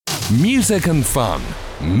Music and fun.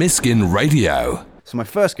 Miskin Radio. So my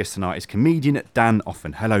first guest tonight is comedian Dan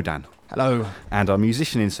Offen. Hello, Dan. Hello. And our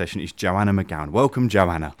musician in session is Joanna McGowan. Welcome,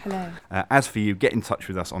 Joanna. Hello. As for you, get in touch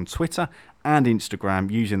with us on Twitter and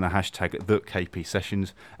Instagram using the hashtag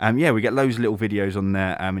 #KPSessions. We get loads of little videos on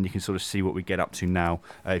there, and you can sort of see what we get up to now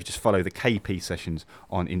if you just follow the KP Sessions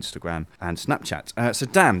on Instagram and Snapchat. So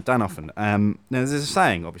Dan Offen, now there's a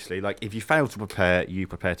saying, obviously, like if you fail to prepare, you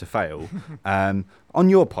prepare to fail. On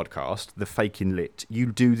your podcast, The Faking Lit, you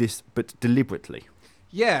do this but deliberately.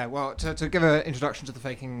 Yeah, well, to give an introduction to the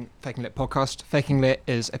Faking Lit podcast, Faking Lit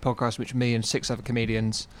is a podcast which me and 6 other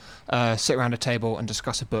comedians sit around a table and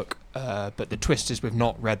discuss a book, but the twist is we've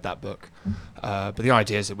not read that book, but the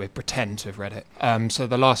idea is that we pretend to have read it. So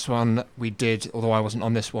the last one we did, although I wasn't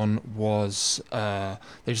on this one, was they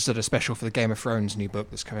just did a special for the Game of Thrones new book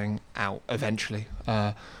that's coming out eventually.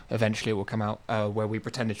 Eventually it will come out, where we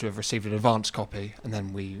pretended to have received an advance copy, and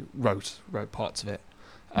then we wrote parts of it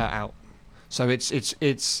out. So it's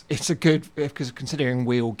a good, because considering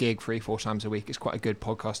we all gig 3-4 times a week, it's quite a good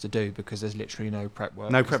podcast to do because there's literally no prep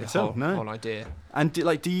work. No prep at all. No whole idea. And do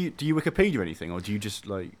you Wikipedia anything, or do you just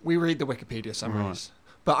like? We read the Wikipedia summaries,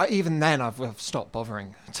 but even then I've stopped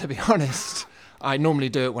bothering. To be honest, I normally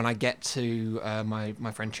do it when I get to my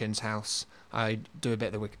friend Chin's house. I do a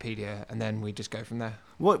bit of the Wikipedia, and then we just go from there.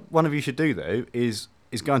 What one of you should do though is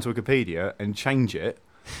go into Wikipedia and change it,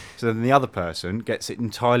 so then the other person gets it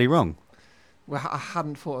entirely wrong. Well, I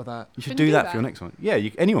hadn't thought of that. You should do that for your next one. Yeah,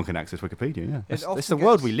 anyone can access Wikipedia, yeah. It's the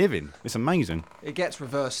world we live in. It's amazing. It gets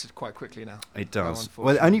reversed quite quickly now. It does.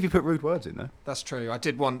 Well, only if you put rude words in there. That's true. I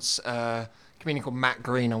did once, a comedian called Matt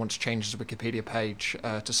Green, I wanted to change his Wikipedia page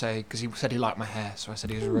to say, because he said he liked my hair, so I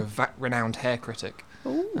said he was a renowned hair critic.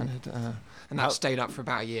 And that stayed up for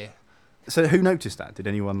about a year. So who noticed that? Did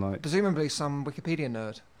anyone like... Presumably some Wikipedia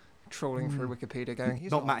nerd. Trawling through Wikipedia going...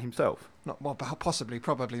 He's not Matt himself?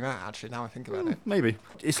 Probably Matt, actually, now I think about it. Maybe.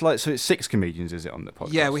 It's like, so it's 6 comedians, is it, on the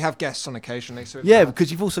podcast? Yeah, we have guests on occasionally. So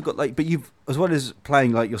because you've also got, like, but you've, as well as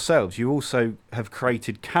playing, like, yourselves, you also have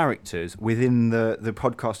created characters within the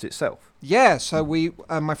podcast itself. Yeah, so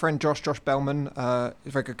my friend Josh Bellman, is a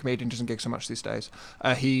very good comedian, doesn't gig so much these days.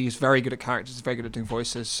 He's very good at characters, he's very good at doing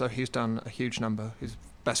voices, so he's done a huge number. His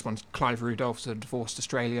best one's Clive Rudolph's a divorced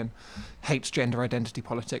Australian, hates gender identity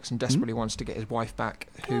politics and desperately wants to get his wife back,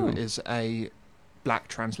 who is a black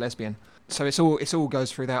trans lesbian. So it all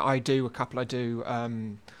goes through there. I do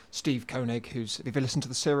Steve Koenig, have you listened to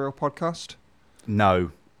the Serial podcast?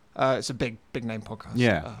 No. It's a big name podcast.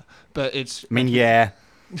 Yeah. But it's... yeah.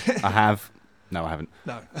 I have. No, I haven't.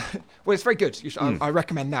 No. Well, it's very good. I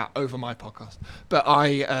recommend that over my podcast. But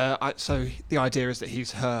so the idea is that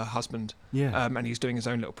he's her husband. Yeah. And he's doing his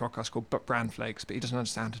own little podcast called Brand Flakes, but he doesn't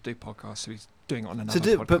understand how to do podcasts, so he's doing it on another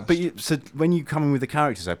podcast. So when you come in with the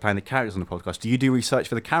characters, playing the characters on the podcast, do you do research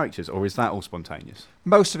for the characters, or is that all spontaneous?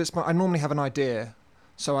 Most of it's... I normally have an idea.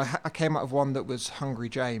 So I came out of one that was Hungry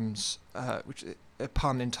James, which is a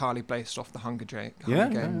pun entirely based off the Hunger Games.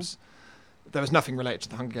 Yeah. There was nothing related to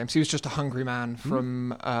the Hunger Games. He was just a hungry man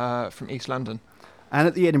from East London. And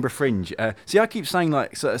at the Edinburgh Fringe, I keep saying,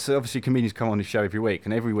 like, so obviously comedians come on the show every week,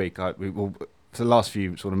 and every week for the last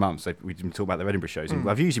few sort of months we've been talking about the Edinburgh shows, and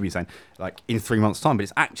I've usually been saying like in 3 months' time, but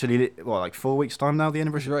it's actually like 4 weeks' time now. The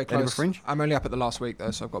Edinburgh Fringe. I'm only up at the last week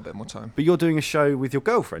though, so I've got a bit more time. But you're doing a show with your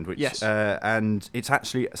girlfriend, which yes, and it's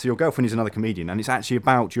actually, so your girlfriend is another comedian, and it's actually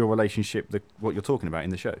about your relationship, what you're talking about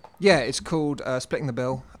in the show. Yeah, it's called Splitting the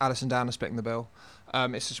Bill. Alice and Dan are splitting the bill.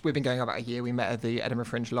 It's just, we've been going about a year. We met at the Edinburgh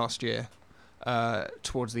Fringe last year.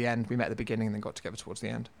 Towards the end, we met at the beginning and then got together towards the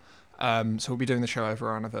end. So we'll be doing the show over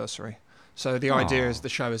our anniversary. So the idea is the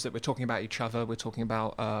show is that we're talking about each other, we're talking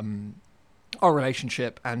about our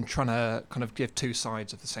relationship and trying to kind of give 2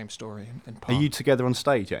 sides of the same story. Are you together on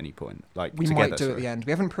stage at any point? We might do at the end.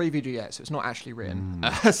 We haven't previewed it yet, so it's not actually written.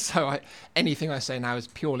 So anything I say now is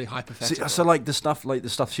purely hypothetical. So like the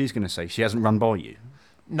stuff she's going to say, she hasn't run by you?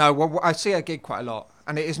 No, well, I see her gig quite a lot,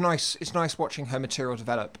 and it is nice. It's nice watching her material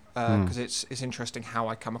develop because it's interesting how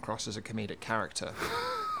I come across as a comedic character.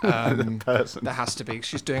 There has to be.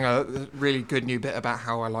 She's doing a really good new bit about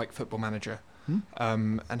how I like Football Manager,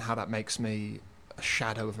 and how that makes me a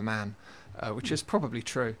shadow of a man, which is probably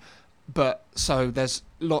true. But so there's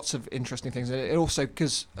lots of interesting things. It also,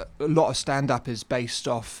 because a lot of stand-up is based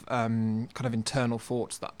off kind of internal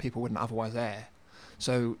thoughts that people wouldn't otherwise air.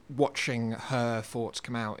 So watching her thoughts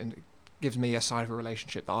come out and gives me a side of a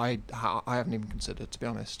relationship that I haven't even considered, to be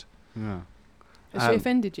honest. Yeah. Has she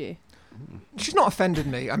offended you? She's not offended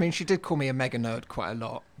me. I mean, she did call me a mega nerd quite a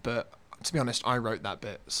lot, but to be honest, I wrote that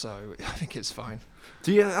bit, so I think it's fine.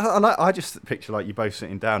 Do you? I just picture like you both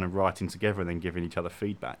sitting down and writing together and then giving each other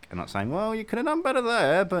feedback and not saying, well, you could have done better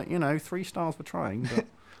there, but 3 stars for trying. But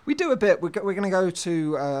We do a bit. We're going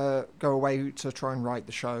to go away to try and write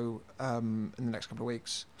the show in the next couple of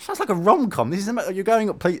weeks. Sounds like a rom-com. This is you're going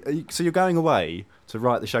away to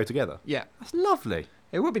write the show together. Yeah, that's lovely.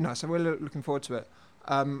 It would be nice, and we're looking forward to it.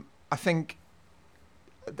 I think.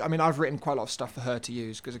 I mean, I've written quite a lot of stuff for her to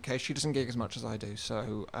use because, okay, she doesn't gig as much as I do,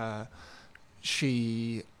 so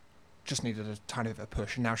she just needed a tiny bit of a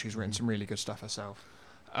push, and now she's written some really good stuff herself.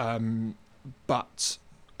 But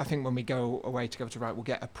I think when we go away together to write, we'll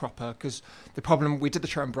get a proper... Because the problem... We did the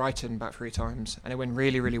show in Brighton about 3 times, and it went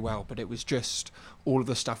really, really well, but it was just all of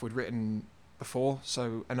the stuff we'd written before.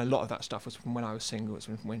 So, and a lot of that stuff was from when I was single, it's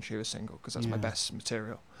from when she was single, because that's my best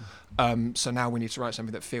material. So now we need to write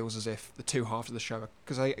something that feels as if the 2 halves of the show...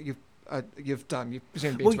 Because you've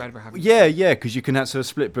presumably been to Edinburgh, haven't you? Yeah, because you can have sort of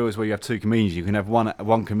split bills where you have 2 comedians. You can have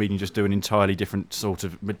one comedian just do an entirely different sort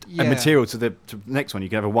of material to the next one. You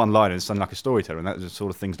can have a one-liner and sound like a storyteller, and that sort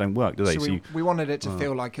of things don't work, do they? So we wanted it to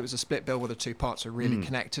feel like it was a split bill where the 2 parts are really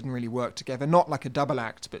connected and really work together. Not like a double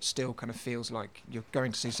act, but still kind of feels like you're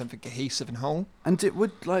going to see something cohesive and whole. And it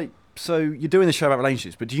would so you're doing the show about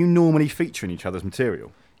relationships, but do you normally feature in each other's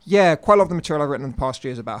material? Yeah, quite a lot of the material I've written in the past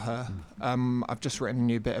year is about her. I've just written a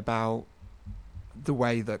new bit about the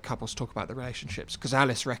way that couples talk about their relationships, because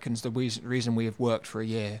Alice reckons the reason we have worked for a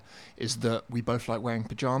year is that we both like wearing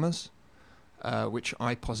pyjamas, which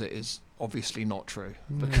I posit is obviously not true,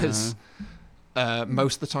 because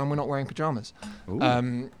most of the time we're not wearing pyjamas. I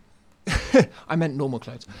meant normal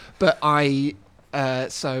clothes, but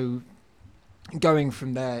so going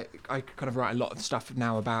from there, I kind of write a lot of stuff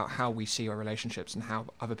now about how we see our relationships and how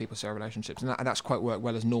other people see our relationships, and that's quite worked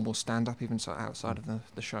well as normal stand-up, even outside of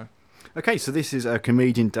the show. Okay, so this is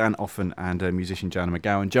comedian Dan Offen and musician Joanna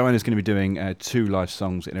McGowan. Joanna's going to be doing 2 live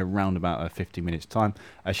songs in around about 50 minutes' time.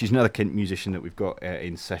 She's another Kent musician that we've got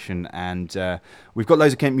in session, and we've got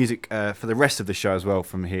loads of Kent music for the rest of the show as well,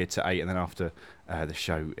 from here to 8, and then after the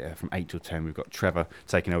show from 8 till 10, we've got Trevor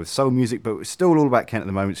taking over with soul music, but we're still all about Kent at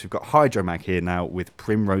the moment, so we've got Hydromag here now with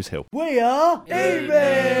Primrose Hill. We are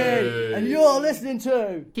Evie, and you're listening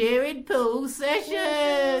to Kieran Pool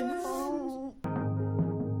Sessions.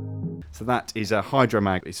 So that is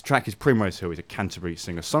Hydromag. His track is Primrose Hill. He's a Canterbury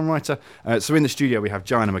singer-songwriter. So in the studio we have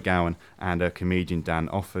Joanna McGowan and comedian Dan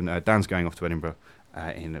Offen. Dan's going off to Edinburgh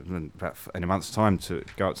in a month's time to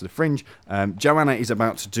go out to the Fringe. Joanna is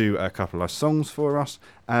about to do a couple of songs for us.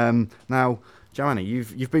 Now, Joanna,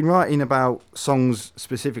 you've been writing about songs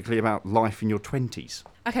specifically about life in your 20s.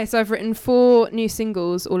 Okay, so I've written 4 new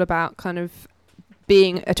singles all about kind of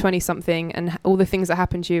being a 20-something and all the things that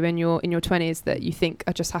happen to you in your 20s that you think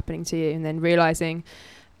are just happening to you, and then realising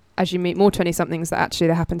as you meet more 20-somethings that actually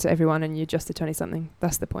they happen to everyone and you're just a 20-something.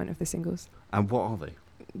 That's the point of the singles. And what are they?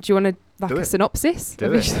 Do you want a synopsis?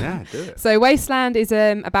 Do it. So Wasteland is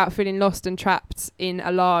about feeling lost and trapped in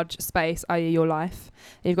a large space, i.e. your life.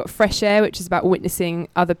 And you've got Fresh Air, which is about witnessing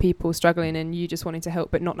other people struggling and you just wanting to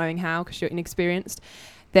help but not knowing how because you're inexperienced.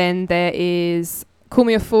 Then there is Call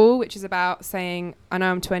Me a Fool, which is about saying, I know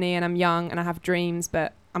I'm 20 and I'm young and I have dreams,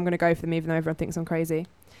 but I'm going to go for them even though everyone thinks I'm crazy.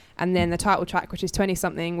 And then the title track, which is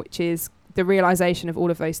 20-something, which is the realisation of all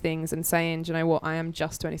of those things and saying, do you know what, I am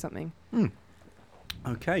just 20-something.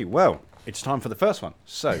 Okay, well, it's time for the first one.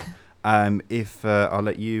 So, if I'll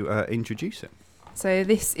let you introduce it. So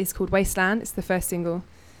this is called Wasteland. It's the first single,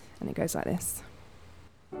 and it goes like this.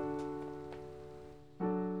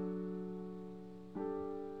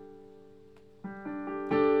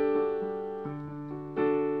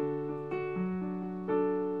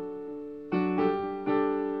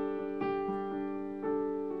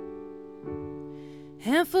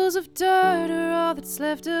 Handfuls of dirt are all that's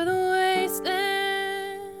left of the wasteland.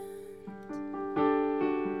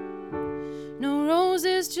 No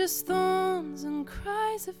roses, just thorns and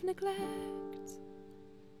cries of neglect.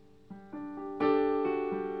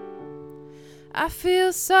 I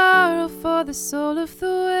feel sorrow for the soul of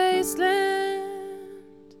the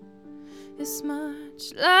wasteland. It's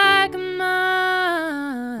much like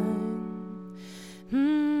mine.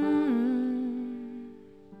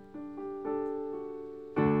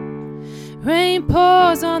 Rain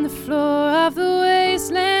pours on the floor of the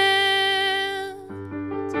wasteland.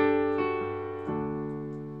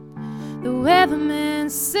 The weatherman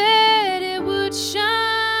said it would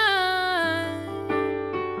shine.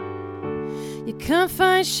 You can't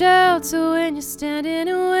find shelter when you're standing in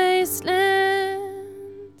a wasteland.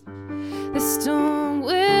 The storm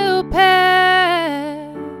will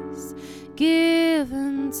pass,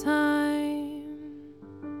 given time.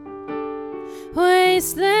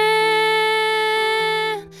 Wasteland.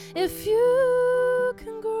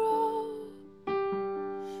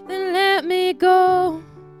 me go.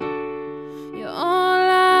 You're all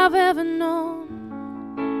I've ever known.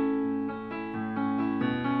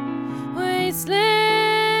 Wasteland,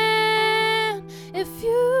 if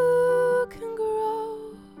you can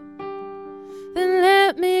grow, then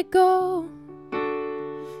let me go.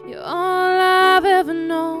 You're all I've ever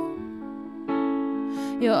known.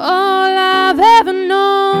 You're all I've ever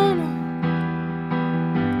known.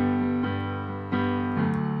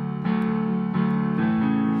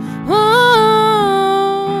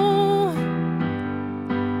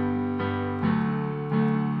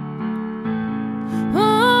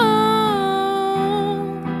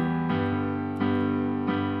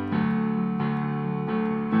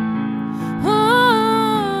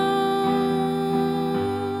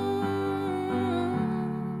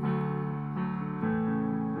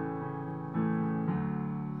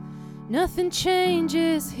 Nothing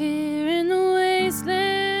changes here in the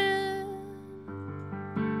wasteland.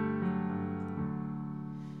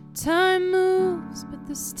 Time moves, but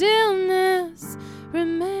the stillness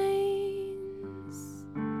remains.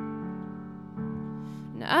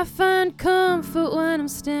 And I find comfort when I'm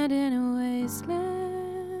standing in a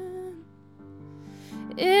wasteland.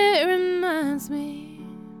 It reminds me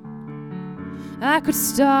I could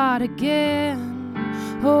start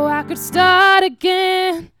again. Oh, I could start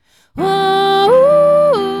again. Whoa,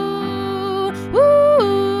 ooh, ooh,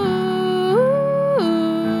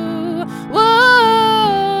 whoa,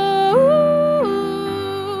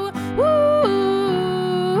 ooh,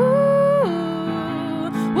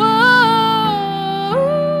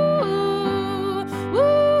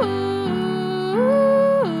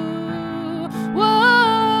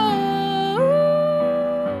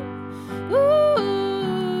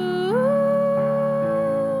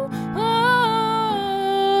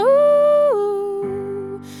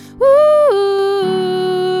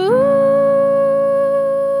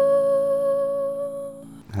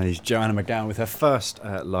 Joanna McGowan with her first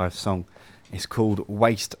live song. It's called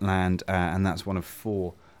Wasteland, and that's one of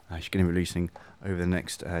 4 she's going to be releasing over the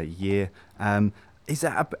next year. Is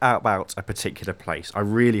that about a particular place? I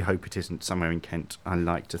really hope it isn't somewhere in Kent. I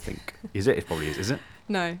like to think. Is it? It probably is it?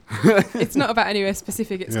 No, it's not about anywhere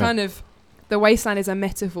specific. It's kind of, the wasteland is a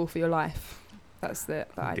metaphor for your life. That's the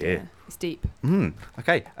idea. Dear. It's deep.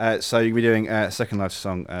 Okay, so you'll be doing a second live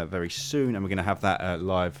song very soon, and we're going to have that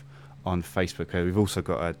live on Facebook. We've also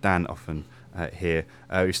got Dan Offen here.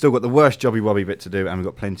 We've still got the worst jobby wobby bit to do, and we've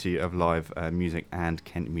got plenty of live music and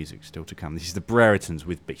Kent music still to come. This is the Brereton's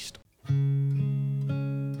with Beast. So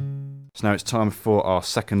now it's time for our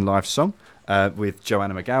second live song with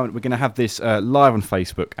Joanna McGowan. We're going to have this live on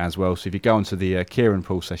Facebook as well, so if you go onto the Kieran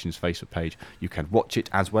Paul Sessions Facebook page, you can watch it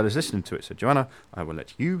as well as listen to it. So Joanna, I will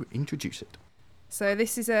let you introduce it. So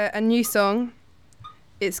this is a new song.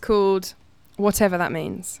 It's called Whatever That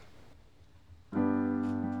Means.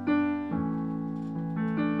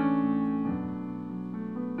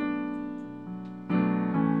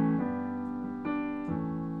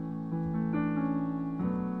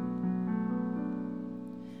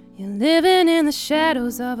 Living in the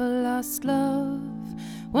shadows of a lost love,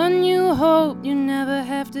 one you hope you never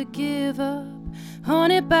have to give up,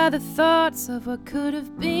 haunted by the thoughts of what could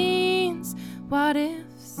have been, what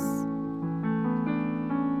ifs.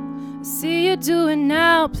 I see you do it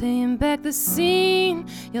now, playing back the scene,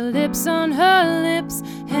 your lips on her lips,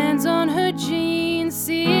 hands on her jeans,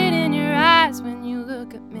 see it in your eyes when you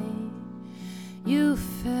look at me. You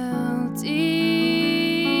fell deep.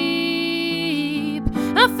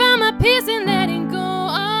 I found my peace in letting go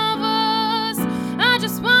of us. I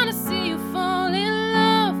just wanna see you fall in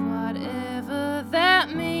love, whatever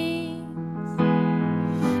that means.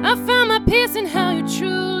 I found my peace in how you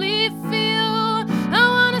truly feel. I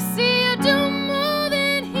wanna see you do more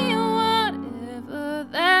than heal, whatever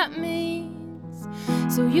that means.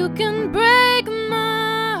 So you can break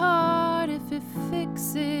my heart if it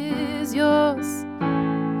fixes yours.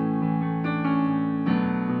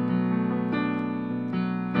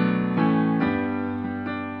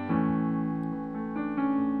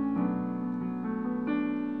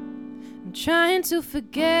 Trying to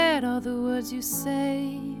forget all the words you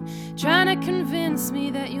say, trying to convince me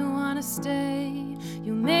that you wanna stay.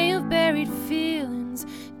 You may have buried feelings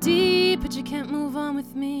deep, but you can't move on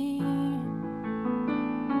with me.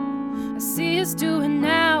 I see us doing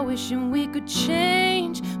now, wishing we could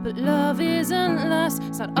change, but love isn't lust,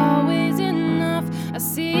 it's not always enough. I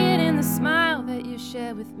see it in the smile that you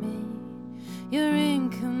share with me. You're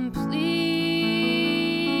incomplete.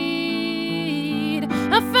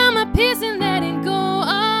 I found my peace in letting go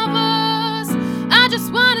of us. I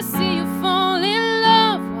just wanna see you fall in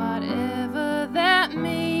love, whatever that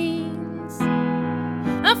means.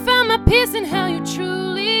 I found my peace peace in how you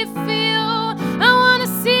truly feel. I wanna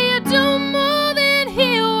see you do more than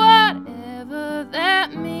heal, whatever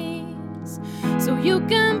that means. So you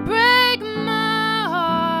can break my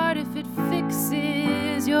heart if it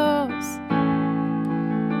fixes yours.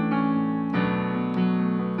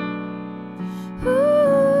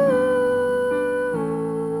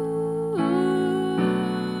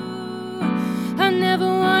 I never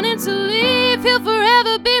wanted to leave, he'll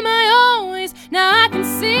forever be my always. Now I can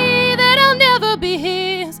see that I'll never be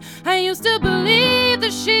his. I used to believe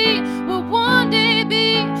that she would one day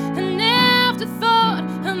be an afterthought,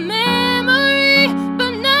 a memory,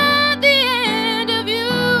 but not the end of you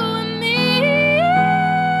and me.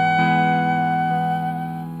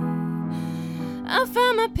 I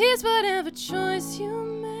found my peace whatever choice you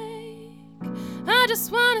make. I just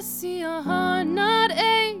wanna see your heart not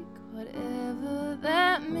ache, whatever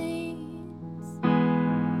that means.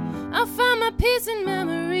 I find my peace in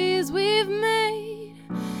memories we've made.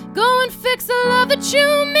 Go and fix the love that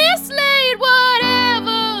you mislaid,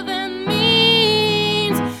 whatever that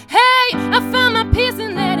means. Hey, I found my peace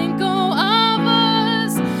in letting go of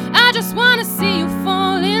us. I just wanna see you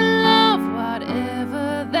fall in love,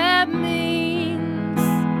 whatever that means.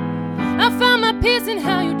 I found my peace in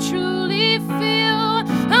how you truly feel.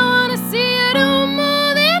 I wanna see you do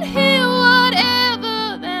more than heal,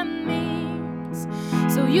 whatever that means.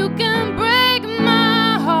 So you can break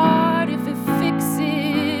my heart if it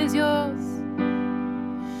fixes yours.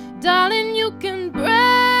 Darling, you can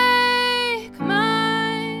break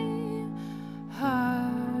my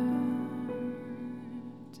heart.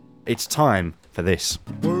 It's time for this.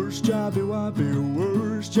 Worst jobby wobby,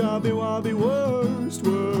 worst jobby wobby, worst,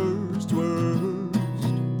 worst, worst.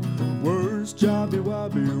 Worst jobby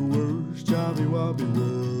wobby, worst jobby wobby,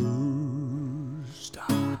 worst.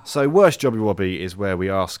 So, Worst Jobby Wobby is where we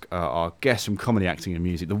ask our guests from comedy, acting and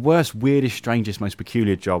music the worst, weirdest, strangest, most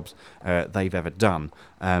peculiar jobs they've ever done.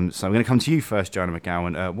 So I'm going to come to you first, Joanna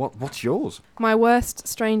McGowan. What's yours? My worst,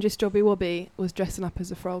 strangest jobby wobby was dressing up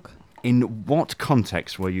as a frog. In what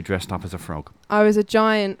context were you dressed up as a frog? I was a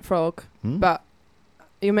giant frog, but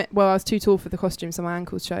I was too tall for the costume, so my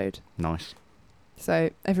ankles showed. Nice. So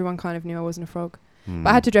everyone kind of knew I wasn't a frog. But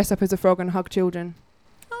I had to dress up as a frog and hug children.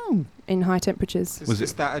 Oh. In high temperatures.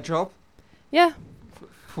 Is that a job? Yeah.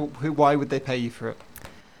 Why would they pay you for it?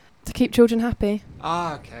 To keep children happy.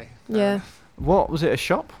 Ah, okay. Yeah. What was it? A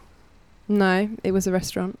shop? No, it was a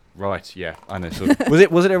restaurant. Right. Yeah, I know. So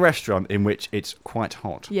was it a restaurant in which it's quite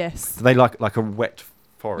hot? Yes. Do they like a wet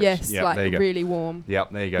forest? Yes, Yeah, like there you go. really warm.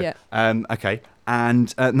 Yep, there you go. Yeah. Okay.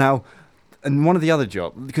 And now, and one of the other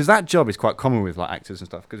jobs, because that job is quite common with like actors and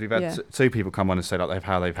stuff, because we've had two people come on and say like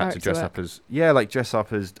how they've had to dress up as dress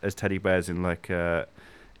up as teddy bears in like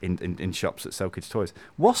in shops that sell kids' toys.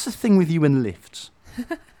 What's the thing with you and lifts?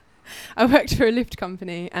 I worked for a lift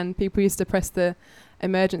company, and people used to press the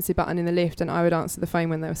emergency button in the lift, and I would answer the phone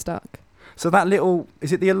when they were stuck. So that little,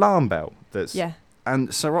 is it the alarm bell? That's yeah.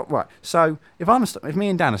 And so right. So if me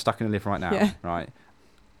and Dan are stuck in a lift right now, right?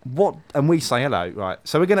 What, and we say hello, right?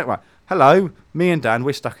 So we're gonna hello, me and Dan,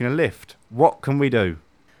 we're stuck in a lift. What can we do?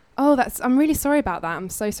 Oh, I'm really sorry about that. I'm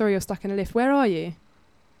so sorry you're stuck in a lift. Where are you?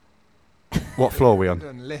 What floor are we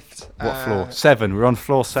on? Lift. What floor? 7. We're on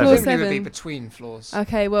floor 7. Floor Presumably 7. between floors.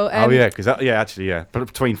 Okay, well. But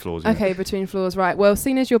between floors. Okay, between floors, right. Well,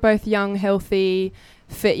 seeing as you're both young, healthy,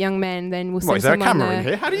 fit young men, then we'll send is there someone. A camera in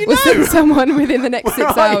here? How do you we'll know? send someone within the next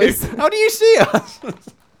 6 hours. How do you see us?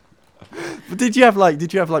 But did you have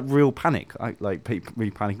real panic? Really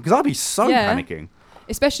panicking? Because I'd be so panicking.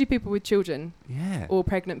 Especially people with children. Yeah. Or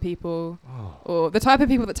pregnant people. Or the type of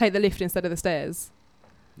people that take the lift instead of the stairs.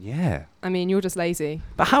 Yeah. I mean, you're just lazy.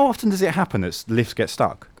 But how often does it happen that lifts get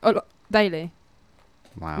stuck? Daily.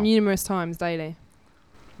 Wow. Numerous times daily.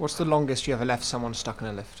 What's the longest you ever left someone stuck in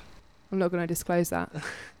a lift? I'm not going to disclose that.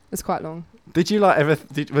 It's quite long. Did you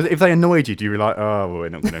if they annoyed you, do you were like, oh, well, we're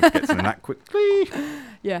not going to get to them that quickly?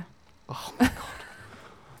 Yeah. Oh my god.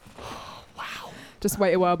 Oh, wow. Just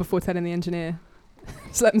wait a while before telling the engineer.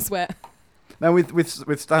 Just let them sweat. Now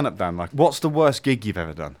with stand-up, Dan, what's the worst gig you've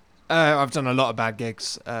ever done? I've done a lot of bad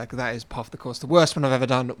gigs, because that is part of the course. The worst one I've ever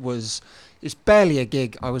done it's barely a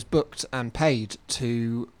gig. I was booked and paid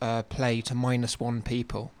to play to -1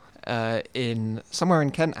 people in somewhere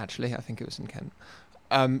in Kent, actually. I think it was in Kent.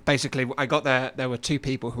 Basically, I got there were 2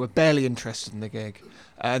 people who were barely interested in the gig,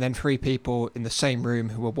 and then 3 people in the same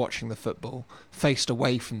room who were watching the football, faced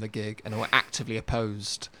away from the gig and were actively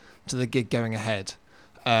opposed to the gig going ahead.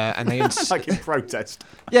 And they like in protest.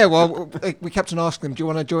 Yeah, well, we kept on asking them, do you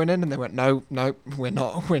want to join in? And they went, no, we're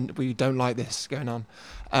not. We don't like this going on.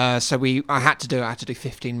 So I had to do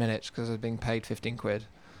 15 minutes because I was being paid 15 quid.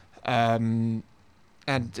 and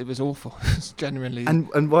it was awful. It's genuinely.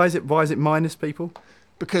 And why is it minus people?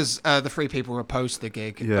 Because the 3 people who were opposed to the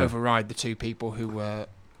gig Yeah. override the 2 people who were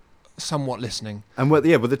somewhat listening. And were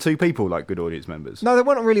the 2 people like good audience members? No, they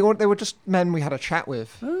weren't really. They were just men we had a chat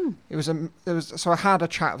with. Oh. So I had a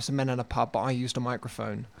chat with some men in a pub, but I used a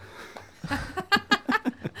microphone,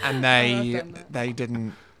 and they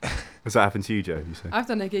didn't. Has that happened to you, Joe? You say I've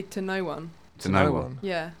done a gig to no one. to no one.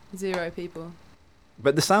 Yeah, 0 people.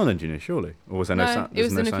 But the sound engineer, surely, or was there no sound? It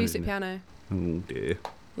was an sound acoustic engineer? piano. Oh dear.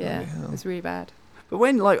 Yeah, Bloody hell. it was really bad. But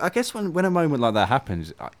when I guess when a moment like that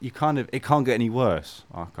happens, it can't get any worse.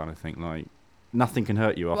 I kind of think like nothing can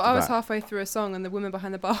hurt you after Well, I was that. halfway through a song and the woman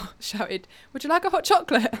behind the bar shouted, "Would you like a hot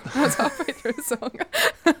chocolate?" I was halfway through a song.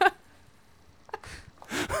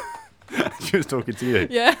 She was talking to you.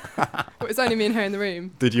 Yeah, but it was only me and her in the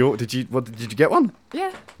room. Did you get one?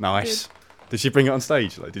 Yeah, Nice. Did she bring it on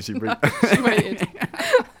stage? Like, did she bring? no, she waited.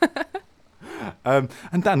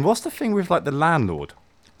 And Dan, what's the thing with like the landlord?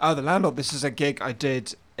 Oh, the landlord. This is a gig I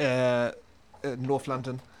did in North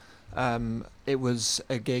London. It was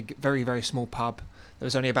a gig, very, very small pub. There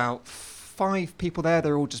was only about 5 people there.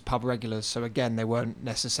 They're all just pub regulars. So again, they weren't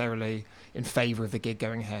necessarily in favour of the gig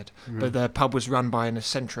going ahead. But the pub was run by an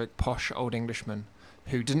eccentric, posh old Englishman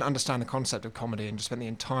who didn't understand the concept of comedy and just spent the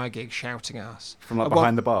entire gig shouting at us. From like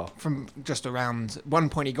behind the bar? From just around. At one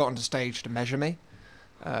point, he got onto stage to measure me.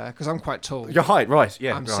 Because I'm quite tall. Your height, right?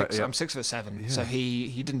 Yeah, I'm right, 6. yeah. I'm 6'7". Yeah. So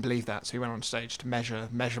he didn't believe that. So he went on stage to measure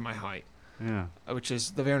my height, Yeah. which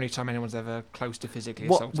is the only time anyone's ever close to physically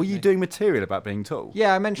What assaulted were you me. doing material about being tall?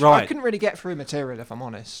 Yeah, I mentioned Right. I couldn't really get through material if I'm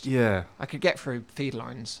honest. Yeah. I could get through feed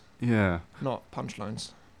lines, Yeah. not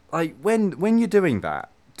punchlines. Like when you're doing that,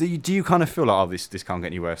 do you kind of feel like, oh, this can't get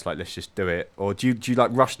any worse, like let's just do it, or do you like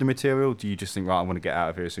rush the material? Do you just think, right, I want to get out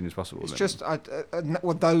of here as soon as possible? It's then? just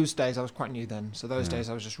well, those days I was quite new then, so those Yeah. days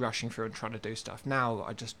I was just rushing through and trying to do stuff. Now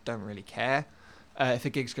I just don't really care. If a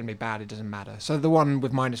gig's going to be bad, it doesn't matter. So the one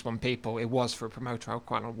with -1 people, it was for a promoter I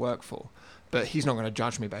quite want to work for, but he's not going to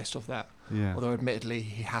judge me based off that. Yeah. Although admittedly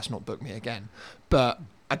he has not booked me again, but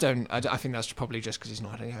I think that's probably just because he's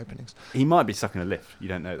not had any openings. He might be stuck in a lift. You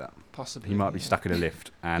don't know that. Possibly. He might be yeah. stuck in a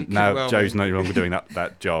lift, and could now well Joe's be. no longer doing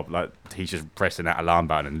that job. Like he's just pressing that alarm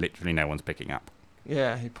button, and literally no one's picking up.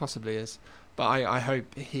 Yeah, he possibly is. But I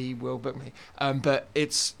hope he will book me. But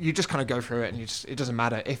you just kind of go through it, and it doesn't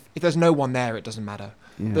matter. If there's no one there, it doesn't matter.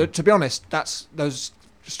 Yeah. But to be honest, those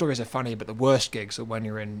stories are funny, but the worst gigs are when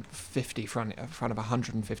you're in front of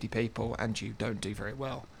 150 people and you don't do very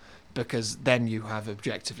well, because then you have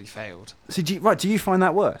objectively failed. So do you find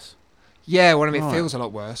that worse? Yeah, well, I mean, Right. it feels a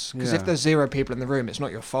lot worse, because Yeah. if there's 0 people in the room, it's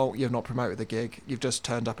not your fault. You've not promoted the gig. You've just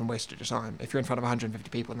turned up and wasted your time. If you're in front of 150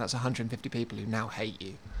 people, and that's 150 people who now hate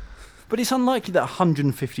you. But it's unlikely that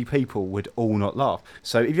 150 people would all not laugh.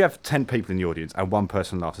 So if you have 10 people in the audience and one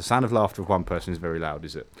person laughs, the sound of laughter of one person is very loud,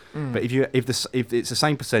 is it? Mm. But if it's the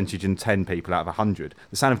same percentage in 10 people out of 100,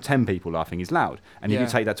 the sound of 10 people laughing is loud. And if Yeah.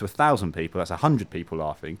 you take that to 1,000 people, that's 100 people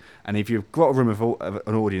laughing. And if you've got a room of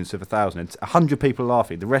an audience of 1,000 and 100 people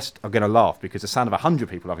laughing, the rest are going to laugh because the sound of 100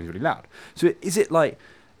 people laughing is really loud. So is it like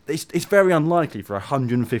it's very unlikely for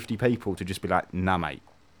 150 people to just be like, nah, mate.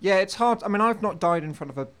 Yeah, it's hard. I mean, I've not died in front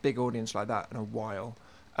of a big audience like that in a while.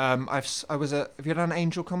 Have you done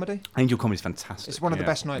Angel Comedy? Angel Comedy is fantastic. It's one of the Yeah.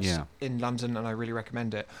 best nights Yeah. in London, and I really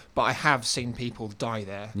recommend it. But I have seen people die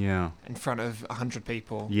there Yeah. in front of 100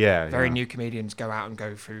 people. Yeah. Very yeah. new comedians go out and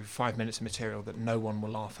go through 5 minutes of material that no one will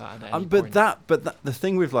laugh at any But point. the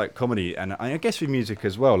thing with like comedy, and I guess with music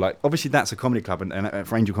as well, like obviously that's a comedy club, and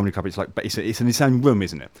for Angel Comedy Club, it's like, but it's in its own room,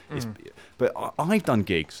 isn't it? But I've done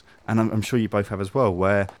gigs, and I'm sure you both have as well,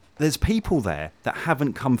 where there's people there that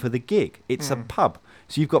haven't come for the gig. It's a pub.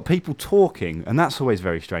 So you've got people talking, and that's always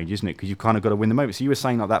very strange, isn't it? Because you've kind of got to win the moment. So you were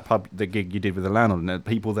saying like that pub, the gig you did with the landlord, and the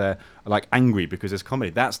people there are like angry because there's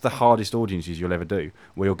comedy. That's the hardest audiences you'll ever do,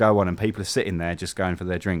 where you'll go on and people are sitting there just going for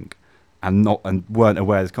their drink and weren't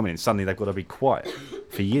aware there's comedy, and suddenly they've got to be quiet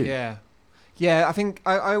for you. Yeah, I think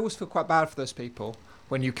I always feel quite bad for those people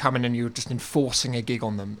when you come in and you're just enforcing a gig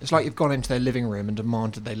on them. It's like you've gone into their living room and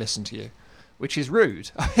demanded they listen to you, which is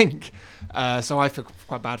rude, I think. So I feel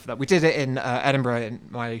quite bad for that. We did it in Edinburgh in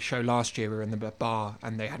my show last year. We were in the bar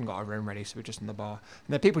and they hadn't got our room ready, so we were just in the bar. And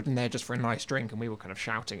there were people in there just for a nice drink, and we were kind of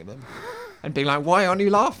shouting at them and being like, "Why aren't you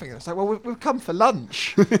laughing?" And it's like, "Well, we've come for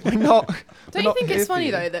lunch. We're not." Don't you think it's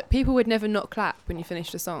funny though that people would never not clap when you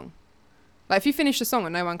finished a song? Like if you finished a song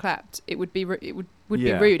and no one clapped, it would be be rude.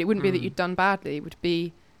 It wouldn't be that you'd done badly. It would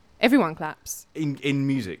be Everyone claps. In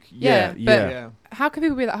music. Yeah, Yeah. but- Yeah. How can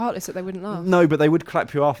people be that heartless that they wouldn't laugh? No, but they would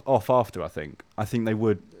clap you off after. I think they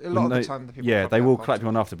would. A lot of wouldn't the they? time, the people Yeah, clap they you will off clap after. you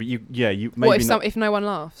on after. But you maybe What if not. if no one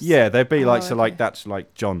laughs? Yeah, they'd be like, Oh, so like okay. that's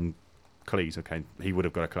like John Cleese. Okay, he would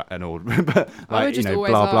have got a clap and all, but I like would just blah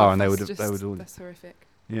always blah, laugh. and they would That's all. That's horrific.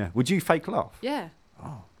 Yeah, would you fake laugh? Yeah.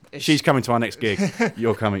 She's coming to our next gig.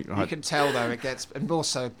 You're coming. You Right. can tell though it gets, and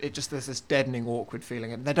also there's this deadening, awkward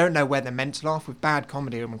feeling, and they don't know where they're meant to laugh. With bad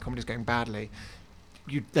comedy, and when comedy's going badly,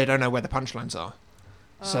 they don't know where the punchlines are,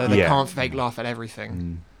 so they Yeah. can't fake laugh at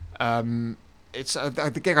everything. It's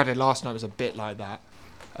the gig I did last night was a bit like that.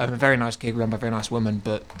 A very nice gig run by a very nice woman,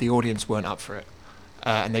 but the audience weren't up for it,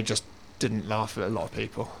 and they just didn't laugh at a lot of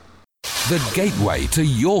people. The gateway to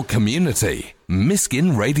your community.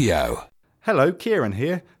 Miskin Radio. Hello, Kieran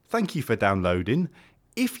here. Thank you for downloading.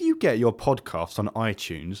 If you get your podcast on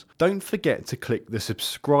iTunes, don't forget to click the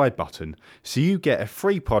subscribe button so you get a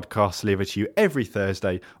free podcast delivered to you every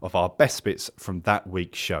Thursday of our best bits from that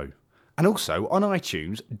week's show. And also, on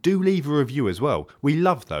iTunes, do leave a review as well. We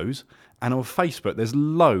love those. And on Facebook, there's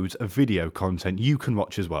loads of video content you can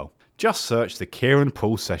watch as well. Just search the Kieran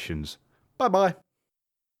Paul Sessions. Bye-bye.